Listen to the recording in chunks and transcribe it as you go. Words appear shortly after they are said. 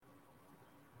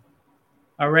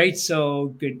All right,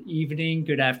 so good evening,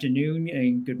 good afternoon,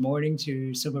 and good morning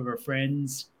to some of our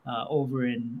friends over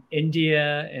in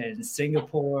India and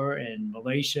Singapore and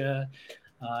Malaysia.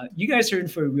 You guys are in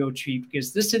for a real treat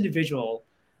because this individual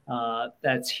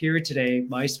that's here today,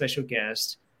 my special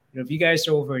guest, if you guys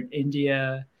are over in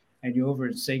India and you're over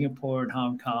in Singapore and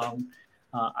Hong Kong,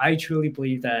 I truly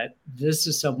believe that this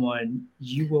is someone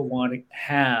you will want to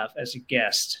have as a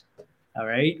guest. All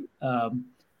right.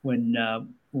 When, uh,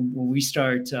 when we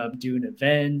start doing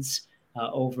events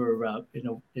over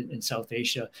in South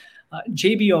Asia,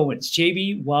 JB Owens,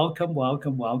 JB, welcome,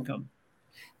 welcome, welcome.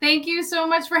 Thank you so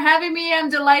much for having me. I'm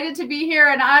delighted to be here.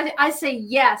 And I say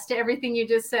yes to everything you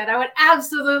just said. I would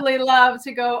absolutely love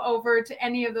to go over to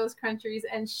any of those countries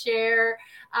and share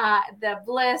the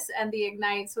bliss and the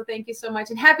Ignite. So thank you so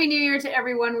much. And Happy New Year to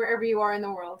everyone, wherever you are in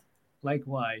the world.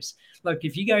 Likewise. Look,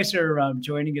 if you guys are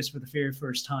joining us for the very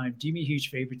first time, do me a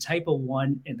huge favor, type a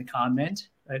one in the comment,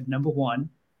 number one,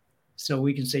 so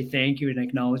we can say thank you and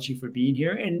acknowledge you for being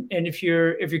here. And if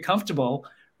you're comfortable,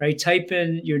 right, type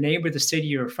in your name or the city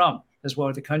you're from, as well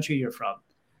as the country you're from,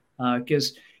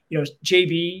 because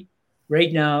JB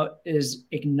right now is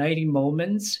igniting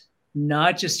moments,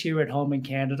 not just here at home in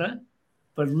Canada,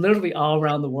 but literally all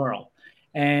around the world.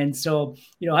 And so,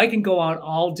 I can go on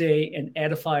all day and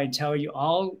edify and tell you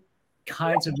all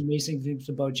kinds of amazing things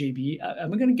about JB.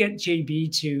 I'm going to get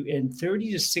JB to in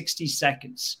 30 to 60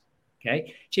 seconds.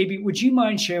 Okay. JB, would you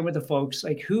mind sharing with the folks,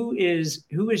 like, who is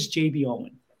JB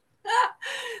Owen?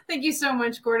 Thank you so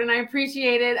much, Gordon. I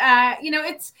appreciate it.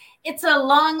 It's a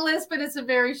long list, but it's a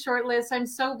very short list. I'm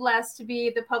so blessed to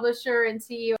be the publisher and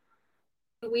CEO.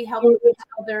 We help people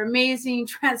tell their amazing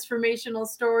transformational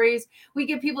stories. We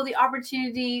give people the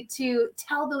opportunity to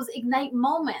tell those Ignite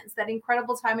moments, that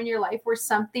incredible time in your life where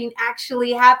something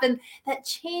actually happened that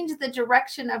changed the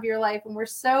direction of your life. And we're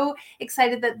so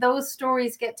excited that those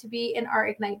stories get to be in our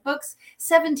Ignite books,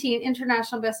 17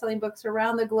 international best-selling books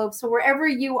around the globe. So wherever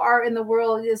you are in the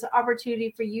world, there's an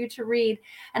opportunity for you to read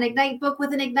an Ignite book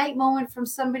with an Ignite moment from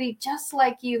somebody just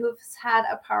like you who's had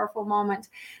a powerful moment.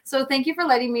 So thank you for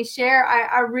letting me share.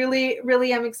 I really,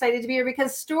 really am excited to be here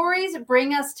because stories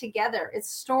bring us together. It's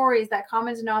stories, that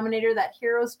common denominator, that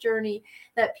hero's journey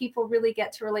that people really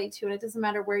get to relate to. And it doesn't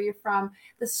matter where you're from.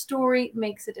 The story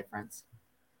makes a difference.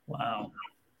 Wow.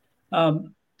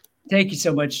 Thank you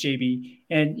so much, JB.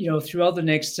 And, throughout the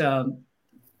next 5,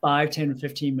 10, or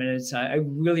 15 minutes, I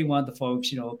really want the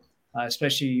folks,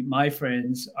 especially my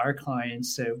friends, our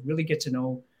clients, to really get to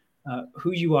know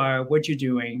who you are, what you're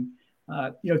doing,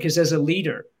 because as a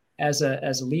leader, as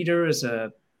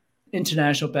a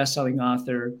international best-selling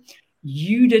author,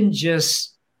 you didn't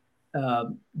just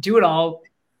do it all.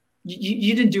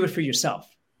 You didn't do it for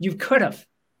yourself. You could have,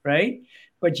 right?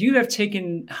 But you have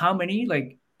taken how many,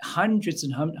 like hundreds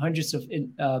and hundreds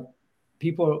of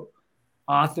people,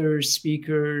 authors,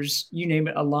 speakers, you name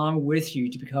it, along with you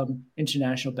to become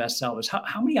international bestsellers.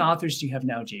 How many authors do you have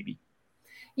now, JB?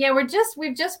 Yeah,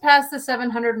 we've just passed the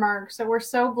 700 mark. So we're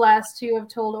so blessed to have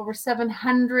told over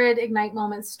 700 Ignite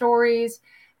Moments stories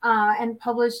and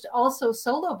published also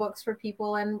solo books for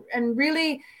people and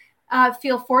really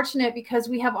feel fortunate because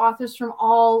we have authors from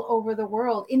all over the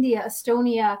world: India,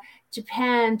 Estonia,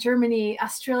 Japan, Germany,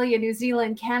 Australia, New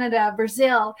Zealand, Canada,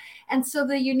 Brazil. And so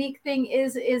the unique thing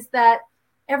is that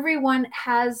everyone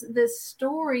has this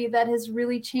story that has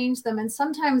really changed them. And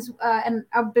sometimes, and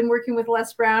I've been working with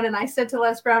Les Brown, and I said to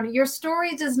Les Brown, your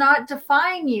story does not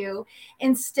define you.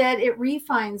 Instead, it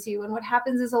refines you. And what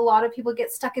happens is a lot of people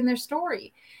get stuck in their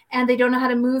story and they don't know how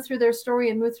to move through their story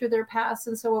and move through their past.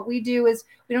 And so what we do is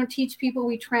we don't teach people,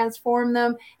 we transform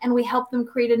them, and we help them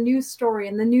create a new story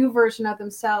and the new version of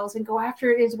themselves and go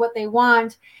after it is what they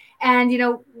want. And,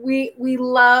 we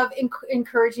love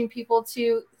encouraging people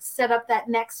to set up that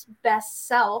next best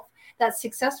self, that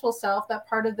successful self, that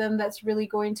part of them that's really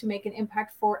going to make an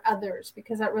impact for others,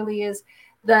 because that really is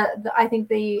I think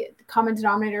the common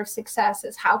denominator of success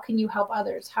is how can you help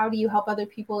others? How do you help other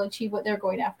people achieve what they're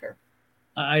going after?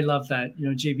 I love that.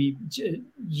 JB,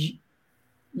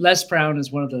 Les Brown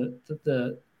is one of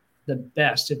the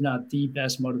best, if not the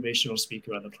best, motivational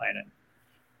speaker on the planet.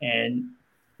 And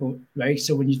right,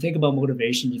 so when you think about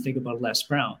motivation, you think about Les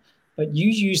Brown, but you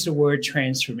use the word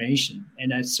transformation,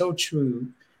 and that's so true.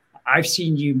 I've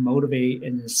seen you motivate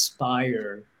and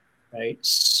inspire, right,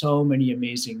 so many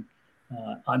amazing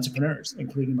entrepreneurs,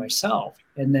 including myself.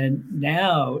 And then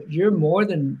now you're more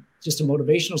than just a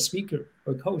motivational speaker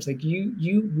or coach. Like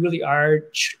you really are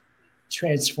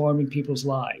transforming people's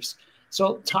lives.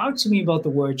 So talk to me about the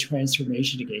word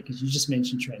transformation again, because you just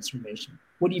mentioned transformation.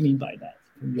 What do you mean by that?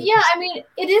 Yeah, I mean,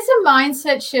 it is a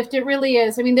mindset shift. It really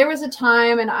is. I mean, there was a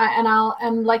time,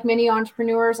 and like many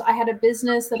entrepreneurs, I had a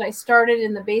business that I started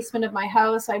in the basement of my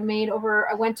house. I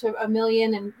went to $1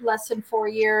 million in less than 4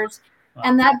 years, Wow.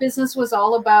 and that business was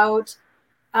all about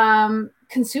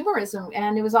consumerism,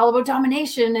 and it was all about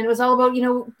domination, and it was all about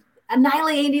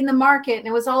annihilating the market, and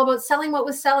it was all about selling what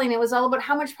was selling. It was all about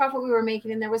how much profit we were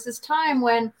making, and there was this time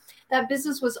when that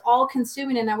business was all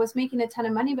consuming and I was making a ton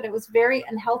of money, but it was very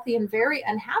unhealthy and very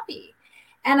unhappy.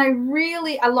 And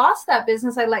I lost that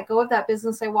business. I let go of that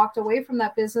business. I walked away from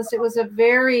that business. It was a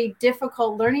very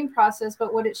difficult learning process.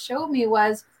 But what it showed me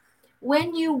was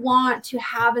when you want to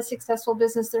have a successful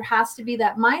business, there has to be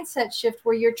that mindset shift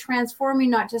where you're transforming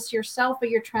not just yourself, but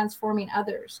you're transforming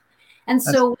others. And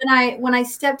so when I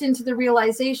stepped into the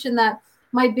realization that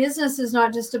my business is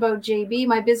not just about JB,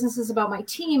 my business is about my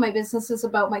team, my business is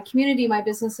about my community, my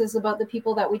business is about the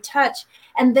people that we touch,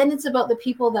 and then it's about the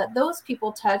people that those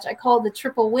people touch. I call it the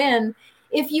triple win.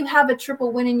 If you have a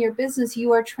triple win in your business,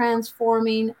 you are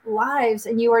transforming lives,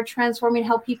 and you are transforming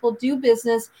how people do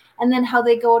business, and then how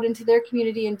they go out into their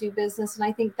community and do business. And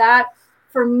I think that,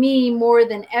 for me, more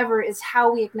than ever, is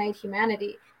how we ignite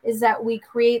humanity, is that we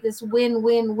create this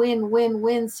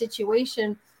win-win-win-win-win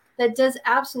situation that does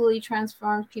absolutely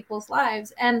transform people's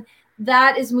lives. And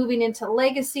that is moving into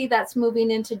legacy, that's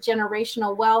moving into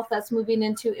generational wealth, that's moving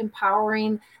into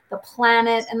empowering the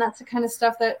planet. And that's the kind of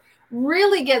stuff that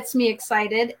really gets me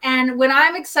excited. And when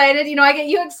I'm excited, I get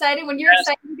you excited. When you're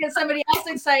excited, you get somebody else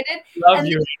excited. Love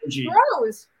your energy.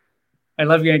 Grows. I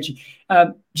love your energy.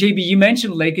 JB, you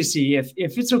mentioned legacy. If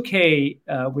it's okay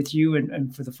with you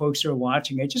and for the folks who are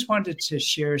watching, I just wanted to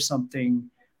share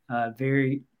something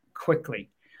very quickly.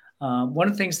 One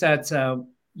of the things that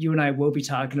you and I will be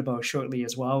talking about shortly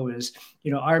as well is,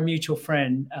 our mutual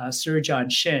friend, Sir John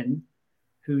Shin,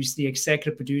 who's the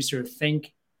executive producer of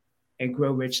Think and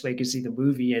Grow Rich Legacy, the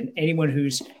movie. And anyone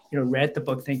who's, read the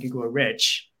book, Think and Grow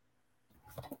Rich,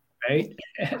 right?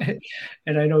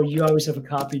 And I know you always have a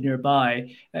copy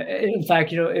nearby. In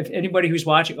fact, if anybody who's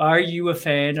watching, are you a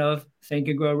fan of Think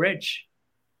and Grow Rich?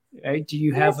 Right? Do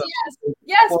you have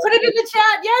yes, put it in the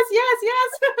chat. Yes.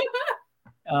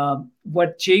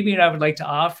 What JB and I would like to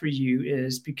offer you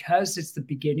is, because it's the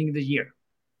beginning of the year.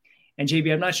 And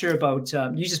JB, I'm not sure about,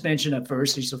 you just mentioned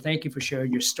adversity, so thank you for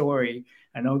sharing your story.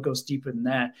 I know it goes deeper than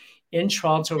that. In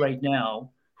Toronto right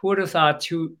now, who would have thought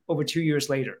over 2 years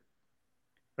later,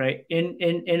 right?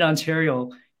 In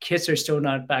Ontario, kids are still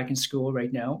not back in school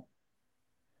right now.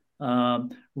 Indoor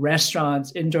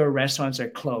restaurants are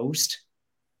closed.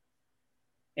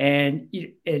 And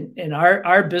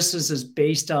our business is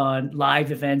based on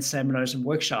live events, seminars, and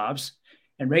workshops.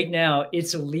 And right now,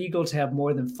 it's illegal to have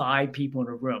more than 5 people in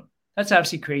a room. That's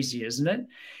absolutely crazy, isn't it?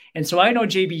 And so I know,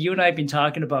 JB, you and I have been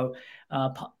talking about,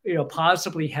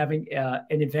 possibly having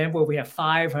an event where we have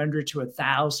 500 to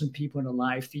 1,000 people in a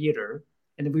live theater,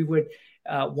 and then we would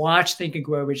watch Think and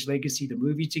Grow Rich Legacy, the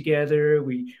movie, together.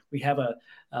 We have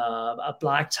a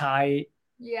black tie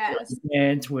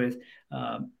event with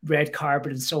red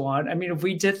carpet and so on. I mean, if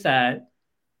we did that,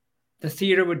 the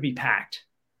theater would be packed.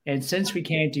 And since we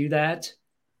can't do that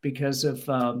because of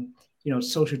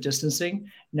social distancing,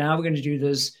 now we're going to do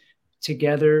this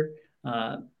together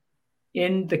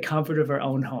in the comfort of our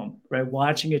own home, right?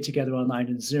 Watching it together online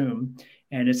in Zoom.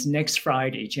 And it's next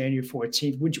Friday, January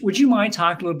 14th. Would you mind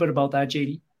talking a little bit about that,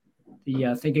 JD?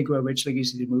 The Think and Grow Rich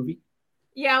Legacy, the movie?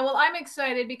 Yeah, well, I'm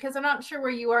excited because I'm not sure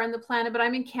where you are on the planet, but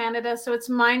I'm in Canada, so it's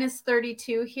minus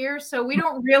 32 here. So we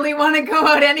don't really want to go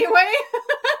out anyway.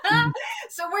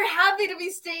 So we're happy to be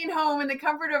staying home in the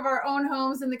comfort of our own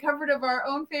homes, in the comfort of our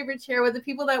own favorite chair with the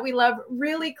people that we love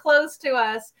really close to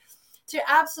us, to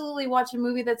absolutely watch a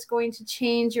movie that's going to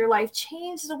change your life,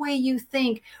 change the way you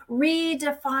think,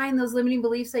 redefine those limiting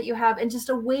beliefs that you have, and just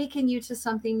awaken you to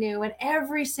something new. And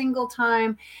every single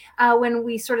time when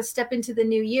we sort of step into the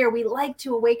new year, we like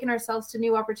to awaken ourselves to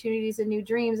new opportunities and new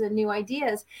dreams and new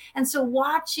ideas. And so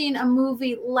watching a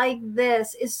movie like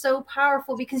this is so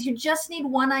powerful because you just need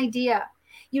one idea.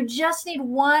 You just need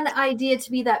one idea to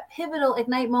be that pivotal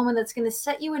ignite moment that's going to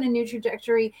set you in a new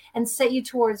trajectory and set you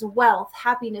towards wealth,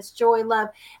 happiness, joy, love.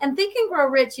 And Think and Grow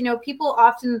Rich, people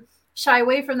often shy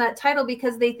away from that title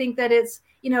because they think that it's,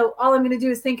 all I'm going to do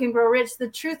is think and grow rich. The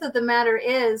truth of the matter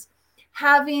is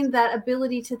having that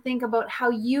ability to think about how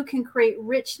you can create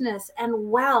richness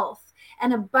and wealth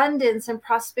and abundance and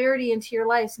prosperity into your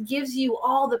life gives you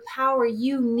all the power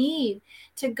you need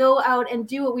to go out and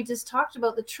do what we just talked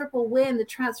about, the triple win, the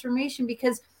transformation,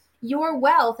 because your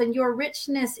wealth and your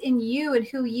richness in you and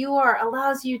who you are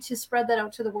allows you to spread that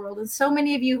out to the world. And so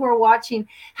many of you who are watching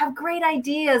have great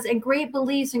ideas and great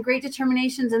beliefs and great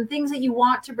determinations and things that you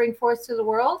want to bring forth to the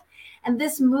world. And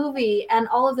this movie and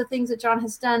all of the things that John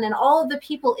has done and all of the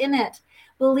people in it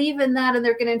believe in that, and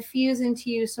they're going to infuse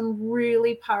into you some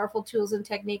really powerful tools and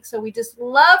techniques. So we just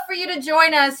love for you to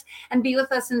join us and be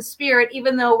with us in spirit,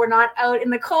 even though we're not out in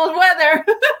the cold weather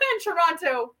in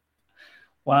Toronto.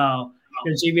 Wow.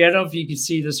 JB, I don't know if you can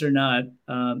see this or not.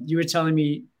 You were telling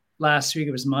me last week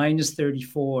it was minus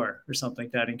 34 or something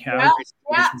like that in Calgary.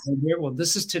 Yeah. Well,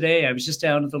 this is today. I was just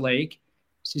down at the lake.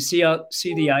 So you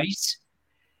see the ice?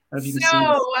 I don't know if you can see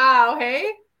this. Wow,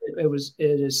 hey?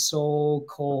 It is so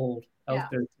cold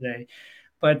out there today.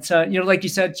 But, like you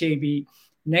said, JB,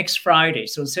 next Friday.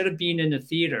 So instead of being in the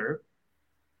theater,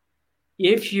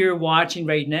 if you're watching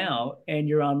right now and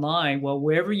you're online, well,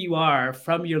 wherever you are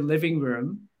from your living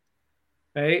room,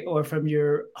 right, or from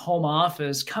your home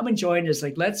office, come and join us.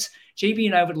 Like, JB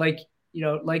and I would like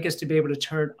us to be able to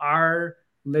turn our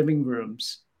living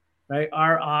rooms, right,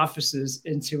 our offices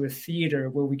into a theater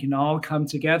where we can all come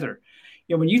together.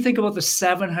 When you think about the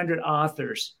 700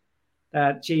 authors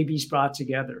that JB's brought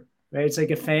together, right, it's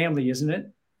like a family, isn't it?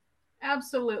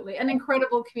 Absolutely. An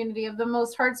incredible community of the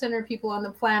most heart-centered people on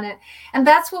the planet. And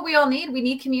that's what we all need. We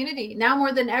need community now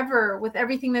more than ever, with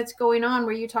everything that's going on,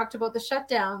 where you talked about the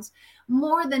shutdowns.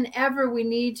 More than ever, we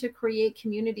need to create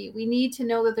community. We need to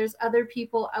know that there's other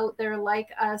people out there like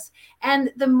us.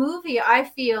 And the movie, I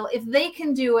feel, if they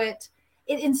can do it,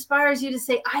 it inspires you to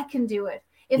say, I can do it.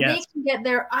 If they can get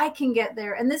there, I can get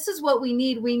there. And this is what we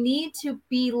need. We need to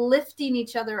be lifting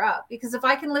each other up, because if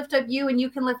I can lift up you and you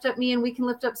can lift up me and we can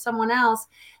lift up someone else,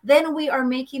 then we are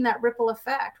making that ripple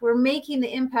effect. We're making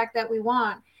the impact that we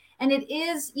want. And it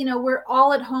is, we're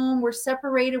all at home, we're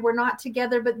separated, we're not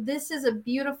together, but this is a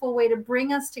beautiful way to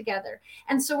bring us together.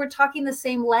 And so we're talking the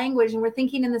same language and we're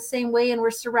thinking in the same way, and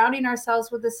we're surrounding ourselves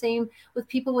with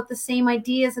people with the same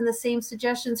ideas and the same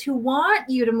suggestions, who want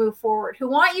you to move forward, who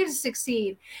want you to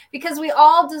succeed, because we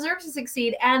all deserve to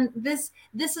succeed. And this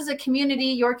is a community,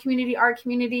 your community, our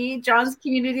community, John's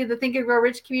community, the Think and Grow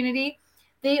Rich community.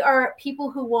 They are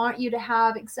people who want you to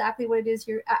have exactly what it is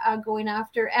you're going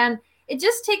after. And it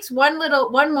just takes one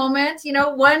moment, one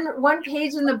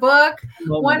page in the book,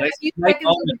 a few seconds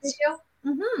of the video.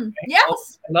 Mm-hmm.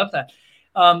 Yes. I love that.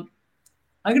 I'm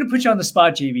going to put you on the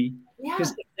spot, JB,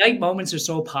 because Ignite moments are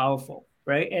so powerful,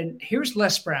 right? And here's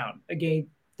Les Brown. Again,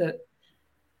 when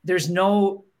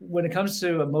it comes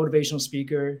to a motivational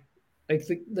speaker, like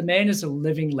the man is a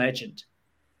living legend.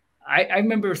 I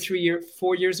remember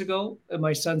 4 years ago at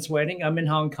my son's wedding, I'm in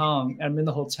Hong Kong, I'm in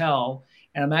the hotel,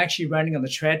 and I'm actually running on the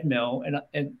treadmill, and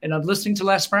I'm listening to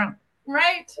Les Brown.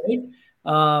 Right.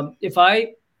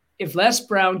 If Les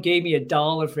Brown gave me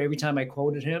 $1 for every time I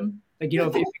quoted him, like,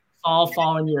 if you fall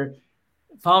on your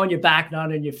back,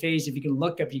 not on your face, if you can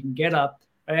look up, you can get up.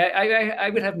 I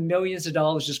would have millions of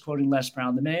dollars just quoting Les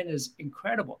Brown. The man is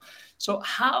incredible. So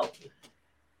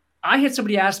I had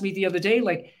somebody ask me the other day,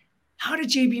 like, how did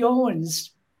JB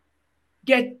Owens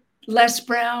get Les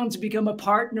Brown to become a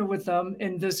partner with them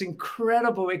in this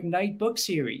incredible Ignite book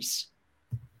series?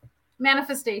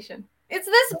 Manifestation. It's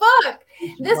this book.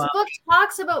 This book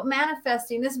talks about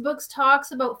manifesting. This book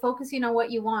talks about focusing on what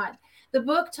you want.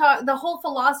 The whole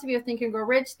philosophy of Think and Grow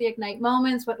Rich, the Ignite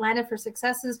moments, what Landed for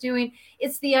Success is doing,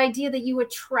 it's the idea that you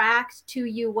attract to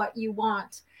you what you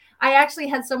want. I actually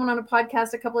had someone on a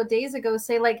podcast a couple of days ago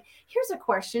say, like, here's a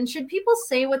question. Should people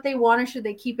say what they want, or should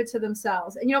they keep it to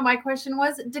themselves? And my question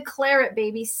was, declare it,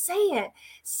 baby. Say it.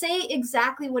 Say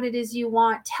exactly what it is you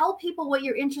want. Tell people what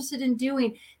you're interested in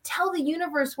doing. Tell the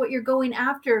universe what you're going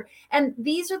after. And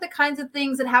these are the kinds of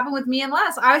things that happen with me and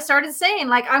Les. I started saying,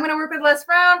 like, I'm going to work with Les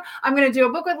Brown. I'm going to do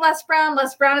a book with Les Brown.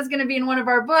 Les Brown is going to be in one of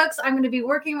our books. I'm going to be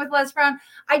working with Les Brown.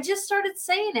 I just started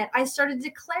saying it. I started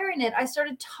declaring it. I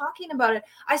started talking about it.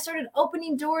 I started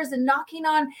opening doors and knocking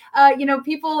on,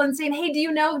 people and saying, hey, do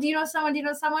you know someone?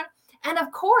 And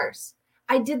of course,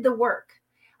 I did the work.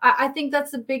 I think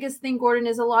that's the biggest thing, Gordon,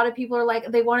 is a lot of people are like,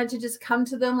 they wanted to just come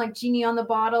to them like genie on the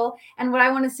bottle. And what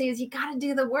I want to say is, you got to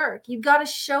do the work. You got to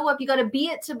show up. You got to be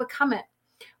it to become it.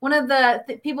 One of the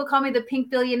people call me the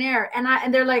pink billionaire,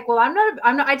 and they're like, well, I'm not.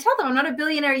 I tell them I'm not a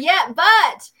billionaire yet,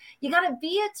 but you got to be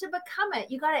it to become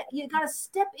it. You got to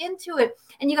step into it,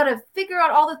 and you got to figure out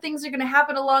all the things that are going to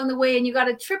happen along the way, and you got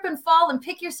to trip and fall and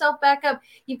pick yourself back up.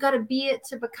 You got to be it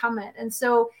to become it. And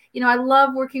so, I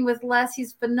love working with Les.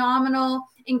 He's phenomenal,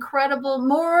 incredible,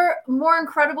 more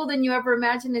incredible than you ever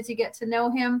imagined as you get to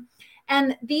know him.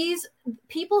 And these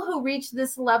people who reach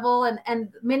this level,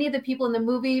 and many of the people in the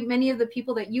movie, many of the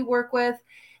people that you work with,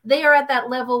 they are at that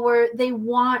level where they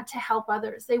want to help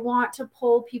others. They want to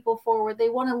pull people forward. They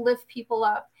want to lift people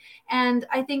up. And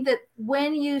I think that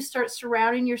when you start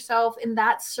surrounding yourself in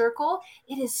that circle,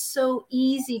 it is so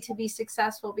easy to be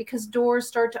successful because doors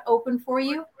start to open for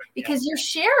you because you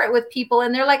share it with people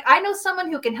and they're like, I know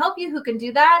someone who can help you, who can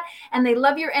do that. And they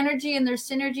love your energy and their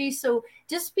synergy. So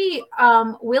just be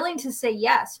willing to say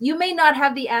yes. You may not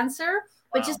have the answer,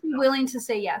 but just be willing to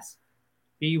say yes.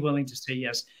 Be willing to say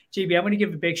yes. JB, I'm going to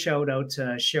give a big shout out to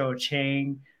Cheryl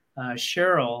Chang.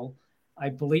 Cheryl, I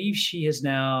believe she is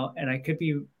now, and I could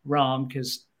be wrong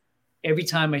because every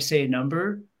time I say a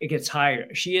number, it gets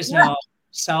higher. She is now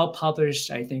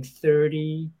self-published, I think,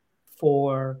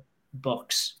 34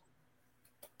 books.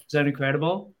 Is that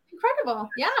incredible? Incredible.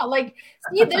 Yeah. Like,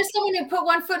 see, there's someone who put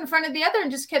one foot in front of the other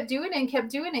and just kept doing it and kept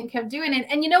doing it and kept doing it.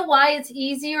 And you know why it's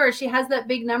easier or she has that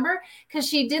big number? Because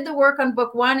she did the work on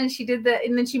book 1 and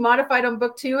and then she modified on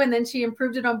book 2 and then she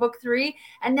improved it on book 3.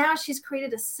 And now she's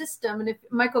created a system. And if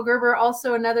Michael Gerber,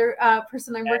 also another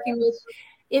person I'm working with,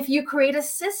 if you create a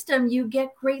system, you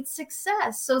get great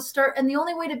success. So and the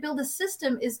only way to build a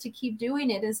system is to keep doing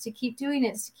it, is to keep doing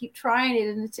it, is to keep trying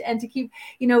it and to keep,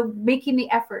 making the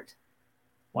effort.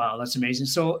 Wow, that's amazing.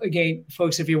 So again,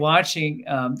 folks, if you're watching,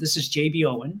 this is JB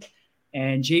Owen,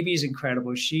 and JB is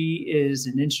incredible. She is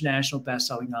an international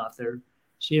best-selling author.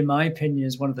 She, in my opinion,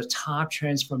 is one of the top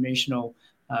transformational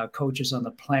coaches on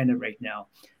the planet right now.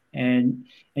 And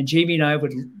JB and I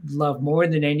would love more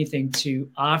than anything to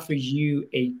offer you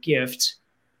a gift,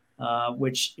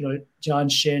 which John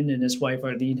Shin and his wife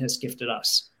Arlene has gifted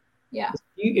us. Yeah.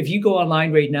 If you go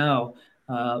online right now,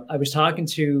 I was talking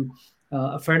to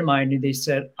a friend of mine, and they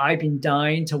said, I've been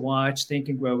dying to watch Think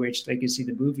and Grow Rich Legacy,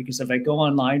 the movie, because if I go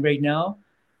online right now,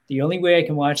 the only way I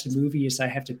can watch the movie is I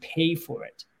have to pay for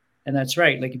it. And that's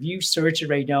right. Like if you search it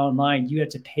right now online, you have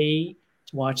to pay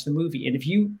to watch the movie. And if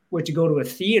you were to go to a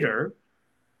theater,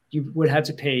 you would have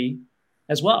to pay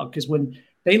as well. Because when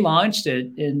they launched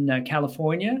it in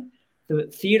California, the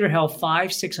theater held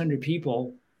 500-600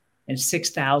 people and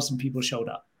 6,000 people showed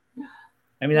up.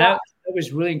 I mean, that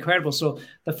was really incredible. So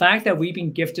the fact that we've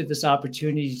been gifted this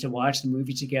opportunity to watch the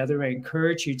movie together, I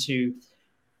encourage you to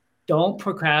don't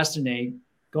procrastinate.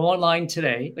 Go online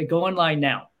today. Like go online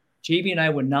now. JB and I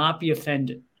would not be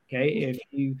offended. Okay. If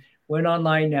you went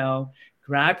online now,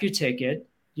 grab your ticket.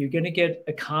 You're going to get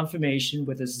a confirmation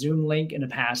with a Zoom link and a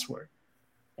password.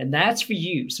 And that's for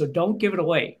you. So don't give it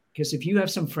away. Because if you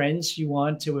have some friends you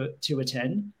want to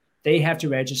attend, they have to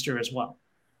register as well.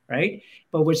 Right.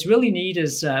 But what's really neat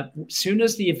is as soon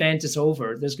as the event is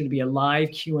over, there's going to be a live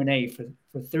Q&A for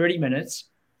 30 minutes.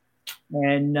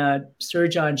 And Sir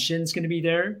John Shin's going to be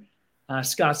there,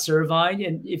 Scott Servine.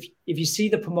 And if you see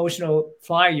the promotional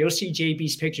flyer, you'll see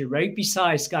JB's picture right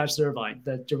beside Scott Servine,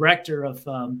 the director of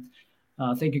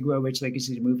Think and Grow Rich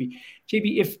Legacy, the movie.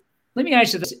 JB, let me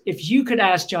ask you this. If you could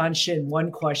ask John Shin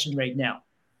one question right now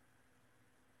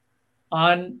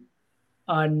on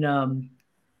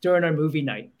during our movie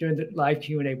night, during the live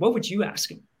Q&A, what would you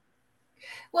ask him?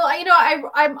 Well,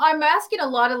 I'm asking a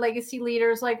lot of legacy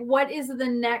leaders, like, what is the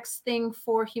next thing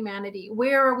for humanity?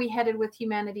 Where are we headed with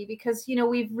humanity? Because,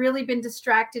 we've really been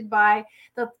distracted by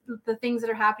the things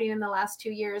that are happening in the last 2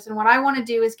 years. And what I want to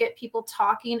do is get people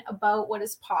talking about what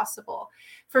is possible.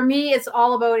 For me, it's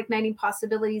all about igniting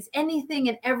possibilities. Anything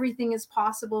and everything is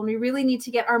possible. And we really need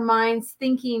to get our minds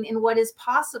thinking in what is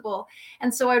possible.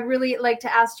 And so I'd really like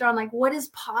to ask John, like, what is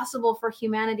possible for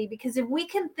humanity? Because if we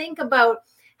can think about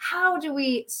how do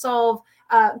we solve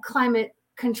climate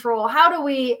control? How do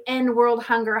we end world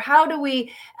hunger? How do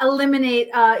we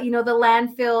eliminate, the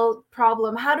landfill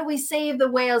problem? How do we save the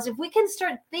whales? If we can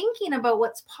start thinking about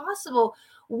what's possible,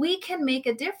 we can make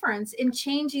a difference in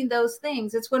changing those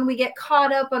things. It's when we get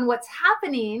caught up on what's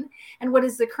happening and what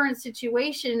is the current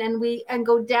situation and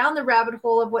go down the rabbit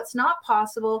hole of what's not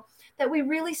possible that we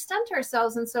really stunt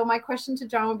ourselves. And so my question to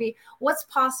John would be, what's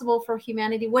possible for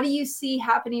humanity? What do you see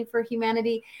happening for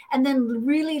humanity? And then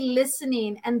really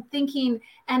listening and thinking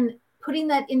and putting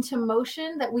that into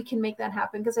motion that we can make that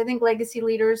happen. Because I think legacy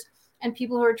leaders and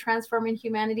people who are transforming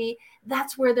humanity,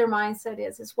 that's where their mindset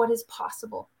is what is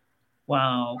possible.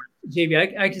 Wow.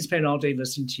 JB, I can spend all day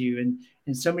listening to you.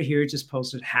 And somebody here just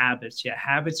posted habits. Yeah,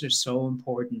 habits are so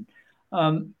important.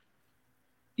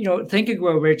 Think and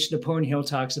Grow Rich, Napoleon Hill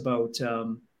talks about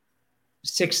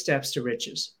 6 steps to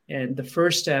riches. And the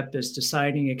first step is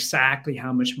deciding exactly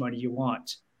how much money you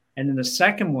want. And then the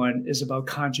second one is about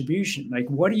contribution. Like,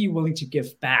 what are you willing to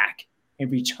give back in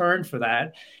return for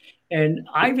that? And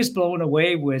I was blown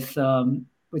away with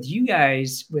you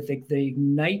guys with the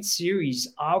Ignite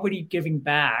series already giving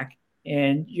back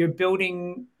and you're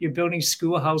building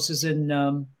schoolhouses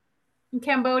in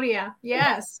Cambodia.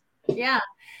 Yes. Yeah.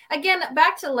 Again,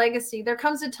 back to legacy. There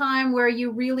comes a time where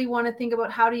you really want to think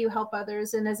about how do you help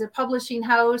others. And as a publishing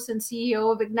house and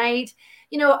CEO of Ignite,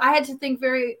 I had to think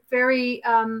very, very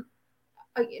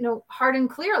hard and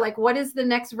clear, like what is the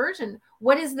next version,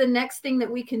 what is the next thing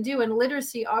that we can do. And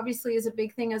literacy obviously is a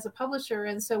big thing as a publisher,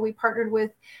 and so we partnered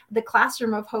with the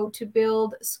Classroom of Hope to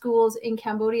build schools in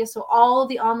Cambodia, so all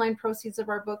the online proceeds of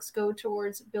our books go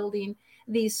towards building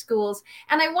these schools.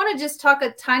 And I want to just talk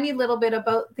a tiny little bit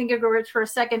about Think and Grow Rich for a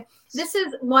second. This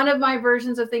is one of my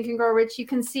versions of Think and Grow Rich. You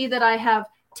can see that I have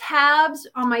tabs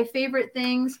on my favorite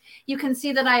things. You can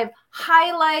see that I have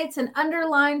highlights and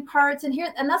underlined parts and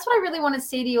here, and that's what I really want to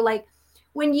say to you. Like,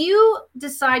 when you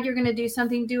decide you're going to do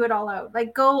something, do it all out.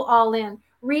 Like, go all in.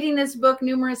 Reading this book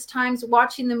numerous times,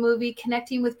 watching the movie,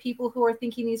 connecting with people who are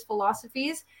thinking these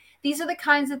philosophies. These are the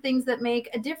kinds of things that make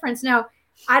a difference. Now,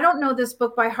 I don't know this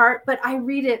book by heart, but I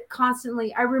read it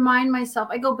constantly. I remind myself,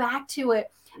 I go back to it.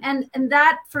 And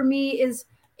that for me is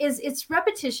it's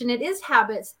repetition. It is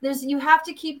habits. You have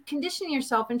to keep conditioning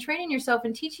yourself and training yourself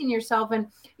and teaching yourself. And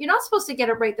you're not supposed to get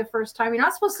it right the first time. You're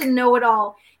not supposed to know it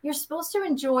all. You're supposed to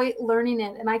enjoy learning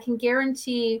it. And I can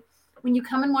guarantee when you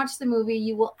come and watch the movie,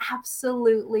 you will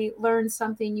absolutely learn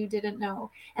something you didn't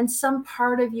know. And some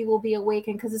part of you will be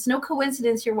awakened, because it's no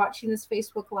coincidence you're watching this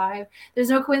Facebook Live. There's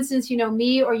no coincidence you know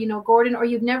me or you know Gordon, or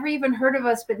you've never even heard of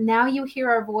us, but now you hear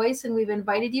our voice and we've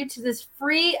invited you to this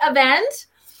free event.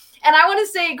 And I want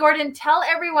to say, Gordon, tell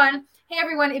everyone, hey,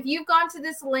 everyone, if you've gone to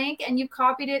this link and you've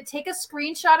copied it, take a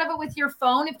screenshot of it with your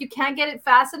phone. If you can't get it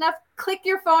fast enough, click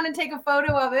your phone and take a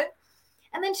photo of it.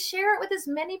 And then share it with as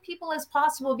many people as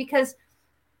possible, because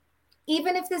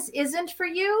even if this isn't for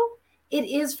you, it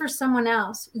is for someone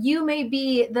else. You may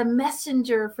be the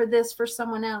messenger for this for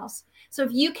someone else. So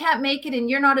if you can't make it and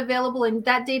you're not available and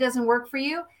that day doesn't work for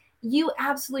you, you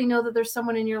absolutely know that there's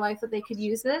someone in your life that they could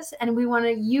use this. And we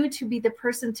want you to be the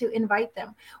person to invite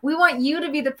them. We want you to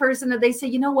be the person that they say,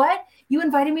 you know what? You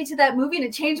invited me to that movie and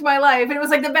it changed my life. And it was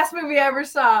like the best movie I ever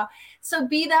saw. So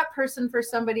be that person for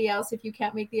somebody else if you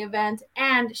can't make the event,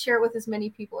 and share it with as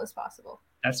many people as possible.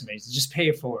 That's amazing. Just pay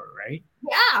it forward, right?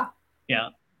 Yeah. Yeah.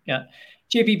 Yeah.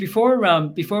 JB,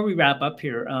 before we wrap up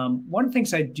here, one of the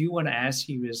things I do want to ask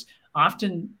you is,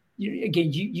 often,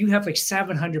 you have like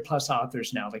 700 plus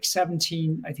authors now, like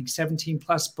 17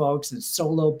 plus books and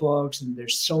solo books. And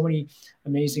there's so many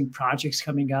amazing projects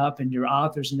coming up, and your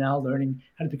authors are now learning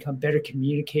how to become better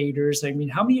communicators. I mean,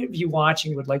 how many of you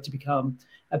watching would like to become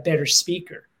a better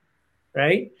speaker,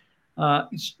 right?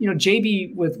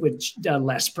 JB with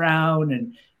Les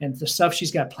Brown and the stuff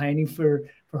she's got planning for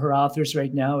her authors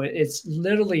right now, it's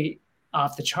literally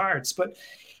off the charts. But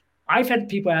I've had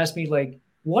people ask me, like,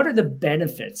 what are the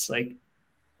benefits? Like,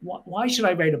 why should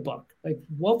I write a book? Like,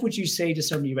 what would you say to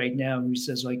somebody right now who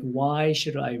says, like, why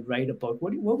should I write a book?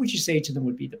 What would you say to them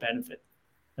would be the benefit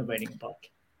of writing a book?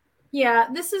 Yeah,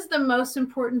 this is the most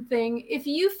important thing. If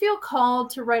you feel called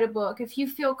to write a book, if you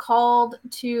feel called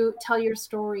to tell your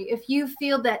story, if you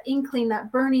feel that inkling,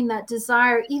 that burning, that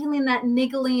desire, even in that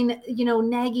niggling,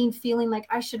 nagging feeling like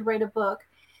I should write a book,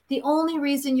 the only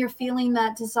reason you're feeling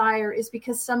that desire is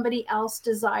because somebody else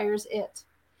desires it.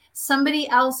 Somebody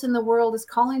else in the world is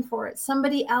calling for it.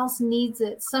 Somebody else needs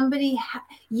it.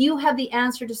 You have the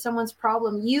answer to someone's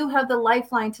problem. You have the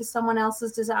lifeline to someone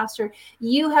else's disaster.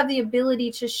 You have the ability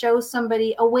to show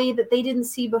somebody a way that they didn't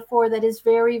see before that is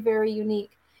very, very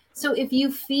unique. So if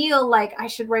you feel like I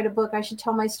should write a book, I should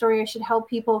tell my story, I should help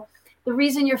people, the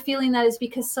reason you're feeling that is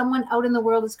because someone out in the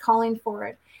world is calling for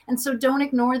it. And so don't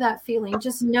ignore that feeling.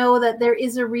 Just know that there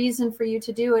is a reason for you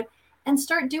to do it, and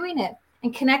start doing it.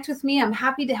 And connect with me. I'm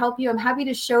happy to help you. I'm happy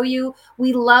to show you.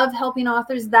 We love helping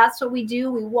authors. That's what we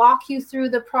do. We walk you through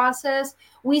the process.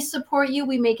 We support you.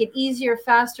 We make it easier,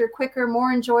 faster, quicker,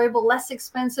 more enjoyable, less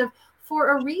expensive,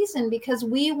 for a reason, because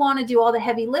we want to do all the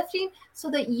heavy lifting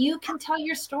so that you can tell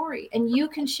your story and you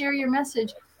can share your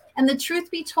message. And the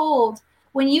truth be told,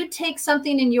 when you take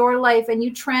something in your life and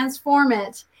you transform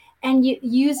it and you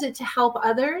use it to help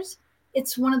others,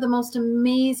 it's one of the most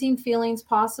amazing feelings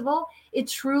possible. It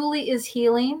truly is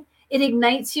healing. It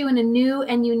ignites you in a new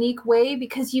and unique way,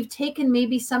 because you've taken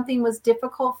maybe something was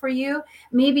difficult for you,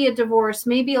 maybe a divorce,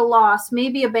 maybe a loss,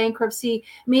 maybe a bankruptcy,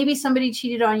 maybe somebody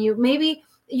cheated on you, maybe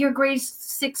your grade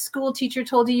 6 school teacher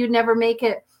told you you'd never make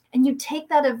it. And you take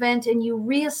that event and you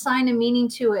reassign a meaning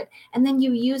to it, and then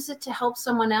you use it to help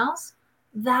someone else.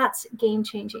 That's game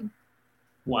changing.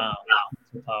 Wow,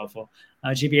 so powerful.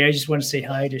 JB, I just want to say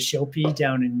hi to Shilpi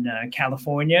down in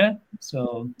California.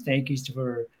 So thank you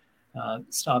for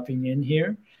stopping in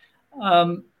here.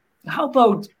 How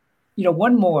about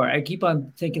one more. I keep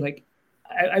on thinking like,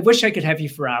 I wish I could have you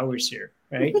for hours here,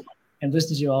 right? And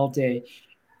listen to you all day.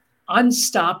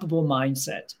 Unstoppable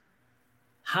mindset.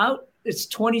 How it's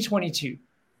 2022.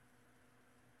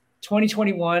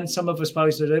 2021, some of us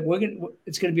probably said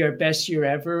it's going to be our best year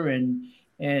ever,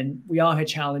 and we all had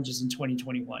challenges in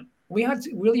 2021. We had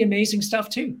really amazing stuff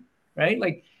too, right?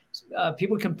 Like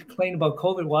people complain about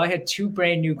COVID. Well, I had two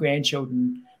brand new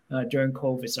grandchildren during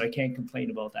COVID, so I can't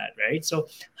complain about that, right? So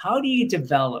how do you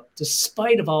develop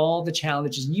despite of all the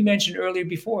challenges? And you mentioned earlier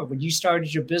before when you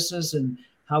started your business and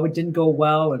how it didn't go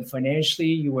well and financially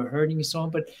you were hurting and so on.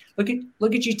 But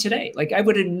look at you today. Like I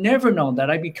would have never known that.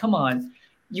 I'd be, come on,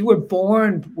 you were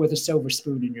born with a silver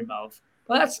spoon in your mouth.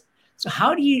 Well, that's so.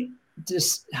 How do you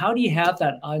have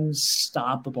that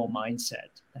unstoppable mindset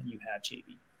that you have,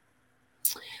 JB?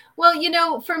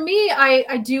 Well, for me,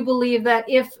 I do believe that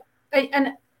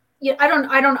and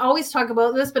I don't always talk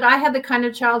about this, but I had the kind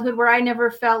of childhood where I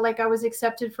never felt like I was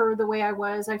accepted for the way I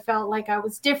was. I felt like I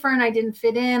was different. I didn't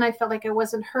fit in. I felt like I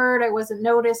wasn't heard. I wasn't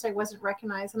noticed. I wasn't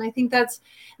recognized. And I think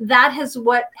that has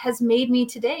what has made me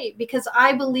today, because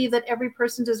I believe that every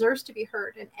person deserves to be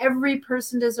heard and every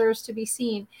person deserves to be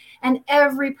seen and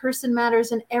every person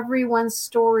matters and everyone's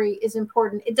story is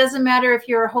important. It doesn't matter if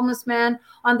you're a homeless man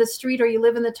on the street or you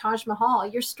live in the Taj Mahal,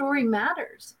 your story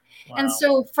matters. Wow. And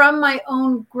so from my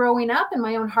own growing up and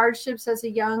my own hardships as a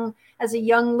young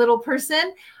little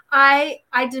person, I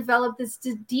developed this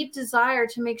deep desire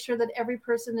to make sure that every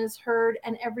person is heard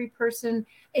and every person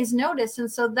is noticed.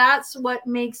 And so that's what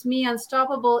makes me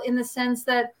unstoppable, in the sense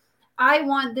that I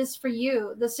want this for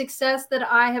you. The success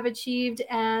that I have achieved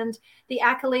and the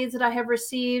accolades that I have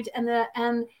received and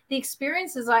the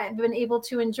experiences I have been able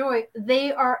to enjoy,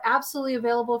 they are absolutely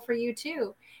available for you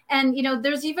too. And,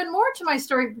 there's even more to my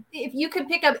story. If you could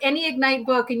pick up any Ignite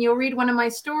book and you'll read one of my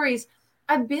stories,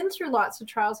 I've been through lots of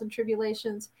trials and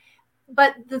tribulations.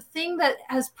 But the thing that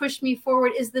has pushed me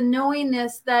forward is the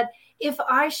knowingness that if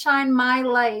I shine my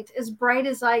light as bright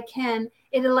as I can,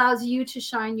 it allows you to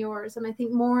shine yours. And I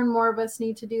think more and more of us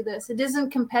need to do this. It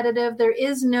isn't competitive. There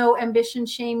is no ambition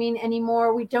shaming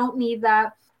anymore. We don't need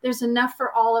that. There's enough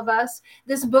for all of us.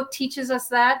 This book teaches us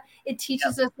that. It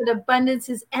teaches us that abundance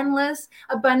is endless.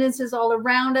 Abundance is all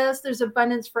around us. There's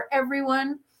abundance for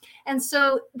everyone. And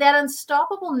so that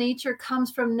unstoppable nature comes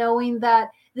from knowing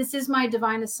that this is my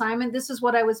divine assignment. This is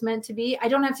what I was meant to be. I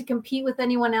don't have to compete with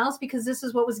anyone else because this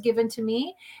is what was given to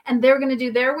me. And they're going to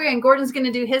do their way, and Gordon's going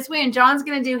to do his way, and John's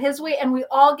going to do his way. And we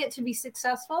all get to be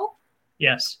successful.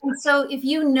 Yes. And so if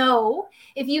you know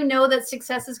that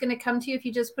success is going to come to you if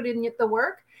you just put in the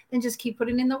work, then just keep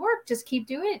putting in the work. Just keep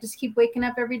doing it. Just keep waking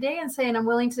up every day and saying, I'm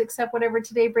willing to accept whatever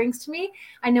today brings to me.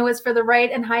 I know it's for the right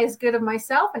and highest good of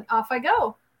myself, and off I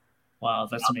go. Wow,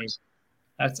 that's amazing.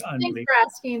 That's unbelievable.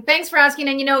 Thanks for asking.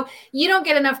 And you don't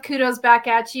get enough kudos back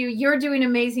at you. You're doing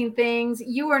amazing things.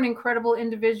 You are an incredible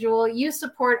individual. You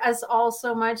support us all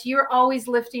so much. You're always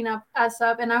lifting us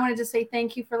up. And I wanted to say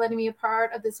thank you for letting me be a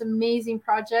part of this amazing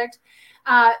project.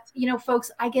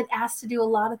 Folks, I get asked to do a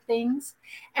lot of things,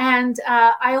 and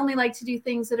I only like to do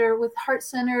things that are with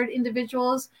heart-centered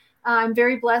individuals. I'm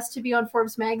very blessed to be on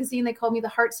Forbes magazine. They call me the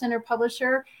Heart Center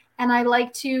Publisher. And I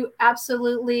like to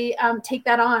absolutely take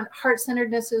that on.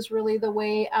 Heart-centeredness is really the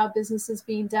way business is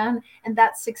being done. And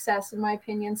that's success, in my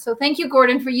opinion. So thank you,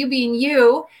 Gordon, for you being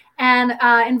you and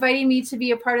inviting me to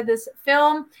be a part of this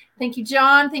film. Thank you,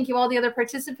 John. Thank you, all the other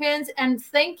participants. And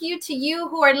thank you to you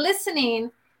who are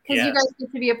listening, because you guys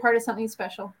get to be a part of something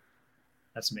special.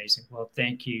 That's amazing. Well,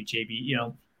 thank you,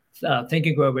 JB. Think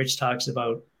and Grow Rich talks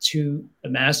about the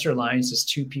master alliance is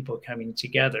two people coming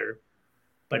together,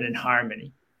 but in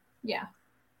harmony. Yeah.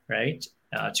 Right.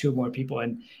 Two or more people.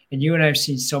 And you and I have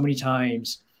seen so many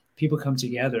times people come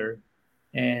together,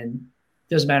 and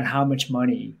it doesn't matter how much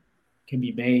money can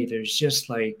be made. There's just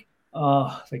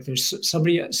there's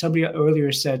somebody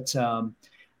earlier said,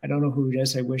 I don't know who it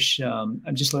is. I wish I'm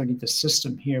just learning the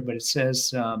system here, but it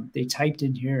says they typed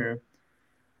in here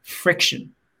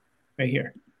friction right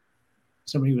here.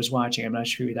 Somebody was watching. I'm not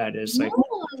sure who that is.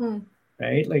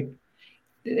 Right.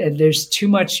 There's too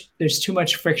much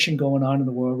friction going on in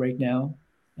the world right now.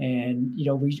 And,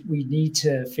 we need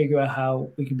to figure out how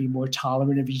we can be more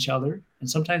tolerant of each other. And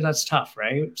sometimes that's tough,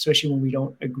 right? Especially when we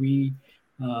don't agree,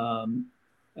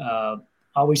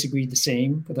 always agree the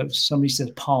same. But somebody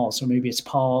said Paul, so maybe it's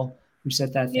Paul who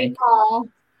said that thing. Paul.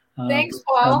 Thanks,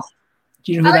 Paul.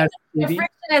 Do you know who that is? Friction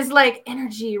is like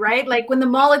energy, right? Like when the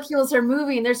molecules are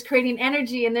moving, there's creating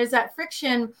energy, and there's that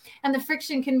friction. And the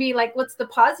friction can be like, what's the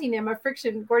positive of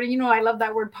friction? Gordon, I love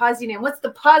that word, positive. What's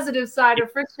the positive side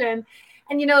of friction?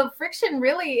 And, friction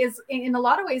really is, in a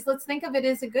lot of ways, let's think of it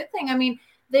as a good thing. I mean,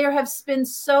 there have been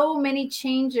so many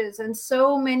changes and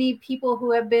so many people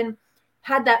who have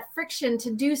had that friction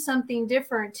to do something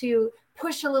different, to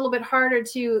push a little bit harder,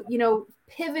 to,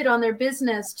 pivot on their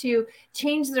business, to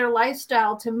change their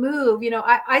lifestyle, to move.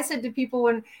 I said to people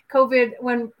when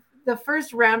the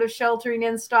first round of sheltering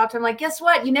in stopped, I'm like, guess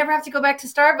what? You never have to go back to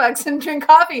Starbucks and drink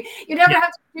coffee. You never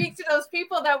have to speak to those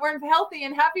people that weren't healthy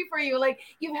and happy for you. Like,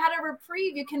 you've had a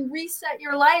reprieve. You can reset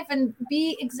your life and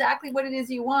be exactly what it is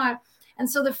you want. And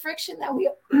so the friction that we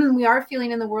are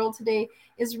feeling in the world today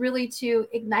is really to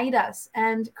ignite us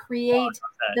and create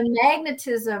the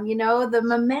magnetism, the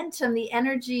momentum, the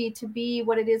energy to be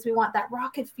what it is we want, that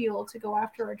rocket fuel to go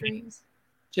after our dreams.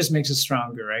 Just makes us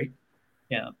stronger, right?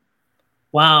 Yeah.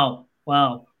 Wow.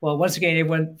 Well, once again,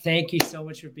 everyone, thank you so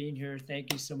much for being here.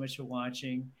 Thank you so much for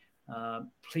watching.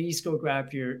 Please go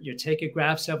grab your ticket,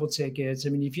 grab several tickets. I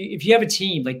mean, if you have a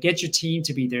team, like, get your team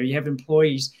to be there. You have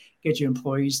employees, get your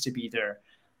employees to be there.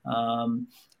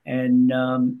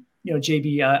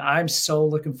 JB, I'm so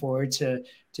looking forward to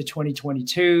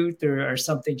 2022. There are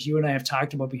some things you and I have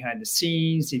talked about behind the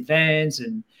scenes, events,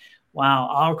 and wow,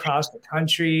 all across the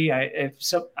country. I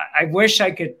wish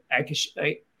I could.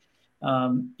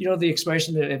 The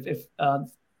expression that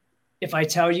if I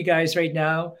tell you guys right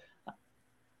now,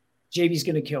 JB's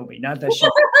going to kill me. Not that she.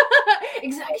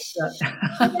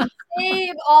 Exactly.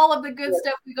 Save all of the good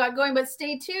stuff we got going, but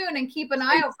stay tuned and keep an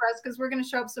eye out for us, because we're going to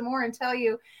show up some more and tell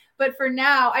you. But for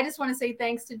now, I just want to say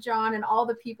thanks to John and all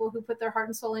the people who put their heart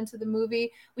and soul into the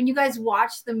movie. When you guys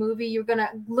watch the movie, you're going to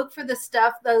look for the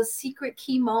stuff, those secret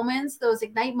key moments, those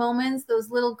ignite moments, those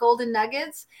little golden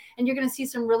nuggets, and you're going to see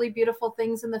some really beautiful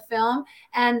things in the film.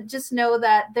 And just know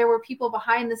that there were people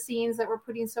behind the scenes that were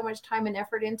putting so much time and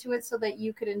effort into it so that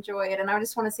you could enjoy it. And I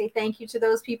just want to say thank you to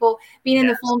those people. Being in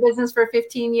the film business for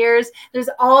 15 years, there's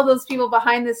all those people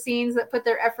behind the scenes that put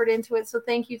their effort into it. So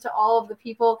thank you to all of the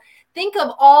people. Think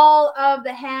of all of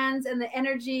the hands and the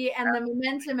energy and the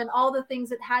momentum and all the things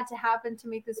that had to happen to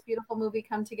make this beautiful movie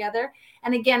come together.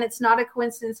 And again, it's not a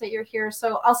coincidence that you're here.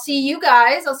 So I'll see you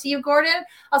guys. I'll see you, Gordon.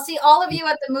 I'll see all of you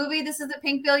at the movie. This is The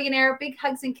Pink Billionaire. Big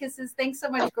hugs and kisses. Thanks so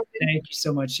much, Gordon. Thank you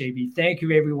so much, JB. Thank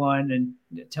you, everyone. And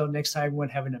until next time, everyone,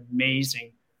 have an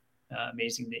amazing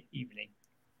evening.